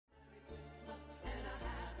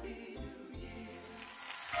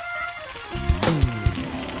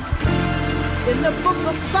In the book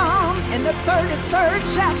of Psalm, in the 33rd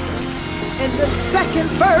chapter, in the 2nd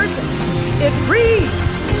verse, it reads,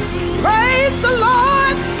 praise the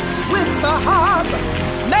Lord with the harp,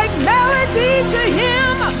 make melody to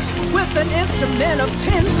him with an instrument of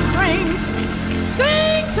 10 strings,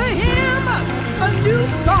 sing to him a new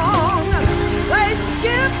song, play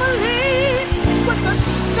skillfully with a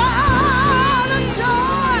shout of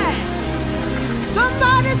joy.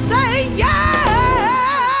 Somebody say yes.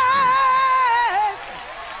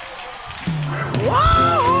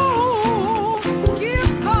 Whoa,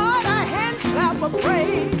 give God a hand clap of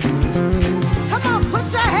praise. Come on,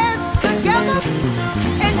 put your hands together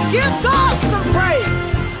and give God some praise.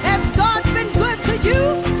 Has God been good to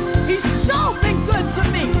you? He's sure been good to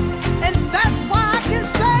me. And that's why I can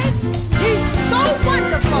say he's so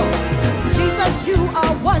wonderful. Jesus, you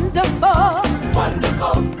are wonderful.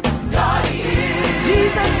 Wonderful, God is.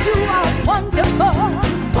 Jesus, you are wonderful.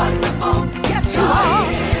 Wonderful, yes, you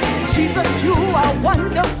are. Jesus, you are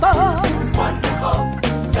wonderful. Wonderful,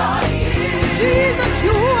 God is. Jesus,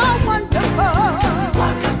 you are wonderful.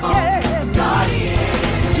 Wonderful, yes, God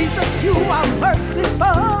is. Jesus, you are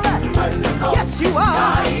merciful. Merciful, yes, you are.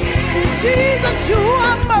 God is. Jesus, you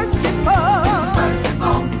are merciful.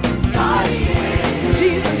 Merciful, God is.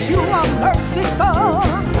 Jesus, you are merciful.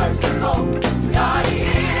 Merciful, God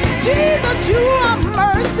is. Jesus, you are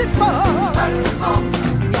merciful. Merciful,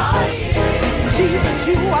 God is. Jesus,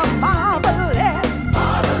 you are marvelous.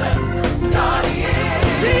 Marvelous, God is.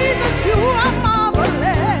 Jesus, you are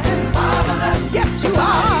marvelous. Marvelous, yes, you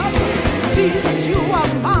are. Jesus, you are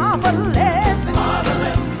marvelous.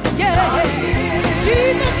 marvelous, yeah.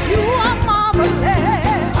 Jesus, you are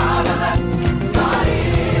marvelous. marvelous, God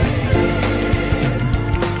is.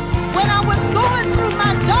 When I was going through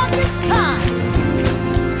my darkest time,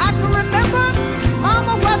 I can remember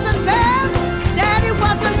Mama wasn't there, Daddy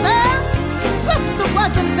wasn't there, Sister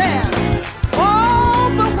wasn't there. Oh,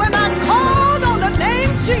 but when I called on the name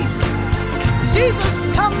Jesus, Jesus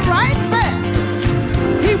come right there.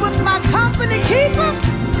 He was my company keeper,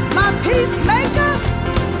 my peacemaker,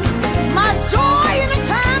 my joy in a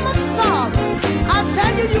time of sorrow. I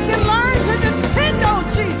tell you, you can learn to depend on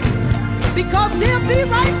Jesus because he'll be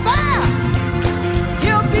right there.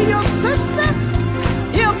 He'll be your sister.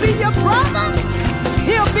 He'll be your brother.